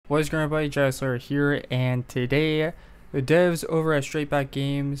What is going on, everybody? Jessler here, and today the devs over at Straight Back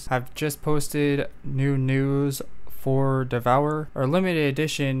Games have just posted new news for DEVOUR, our limited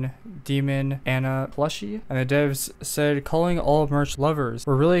edition Demon Anna plushie. And the devs said, calling all merch lovers,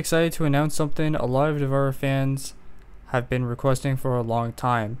 we're really excited to announce something a lot of DEVOUR fans have been requesting for a long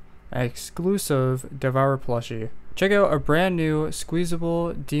time, an exclusive DEVOUR plushie. Check out a brand new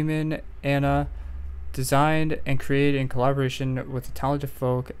squeezable Demon Anna designed and created in collaboration with the talented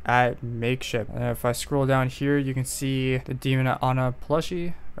folk at Makeshift. And if I scroll down here, you can see the Demon Anna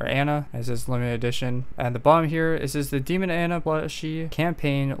plushie, or Anna, as is limited edition. And the bottom here, it says the Demon Anna plushie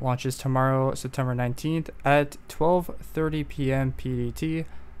campaign launches tomorrow, September 19th at 12:30 p.m. PDT.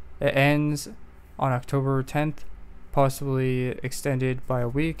 It ends on October 10th, possibly extended by a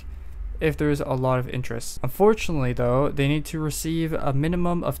week if there's a lot of interest. Unfortunately though, they need to receive a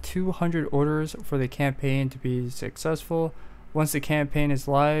minimum of 200 orders for the campaign to be successful. Once the campaign is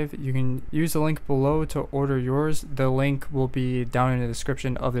live, you can use the link below to order yours. The link will be down in the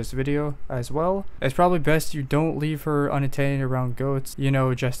description of this video as well. It's probably best you don't leave her unattended around goats,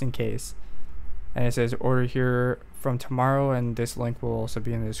 just in case. And it says order here from tomorrow, and this link will also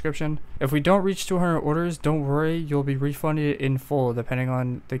be in the description. If we don't reach 200 orders, don't worry, you'll be refunded in full depending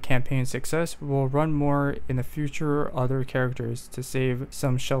on the campaign's success. We'll run more in the future other characters to save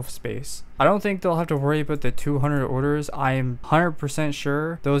some shelf space. I don't think they'll have to worry about the 200 orders. I am 100%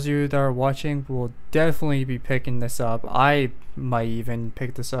 sure those of you that are watching will definitely be picking this up. I might even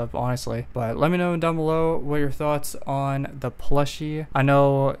pick this up, honestly. But let me know down below what your thoughts on the plushie. I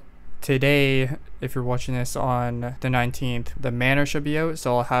know today, if you're watching this on the 19th, the manor should be out,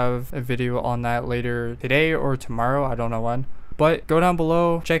 so I'll have a video on that later today or tomorrow, I don't know when. But go down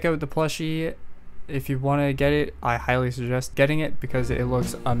below, check out the plushie. If you want to get it, I highly suggest getting it because it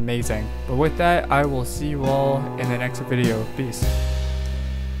looks amazing. But with that, I will see you all in the next video. Peace.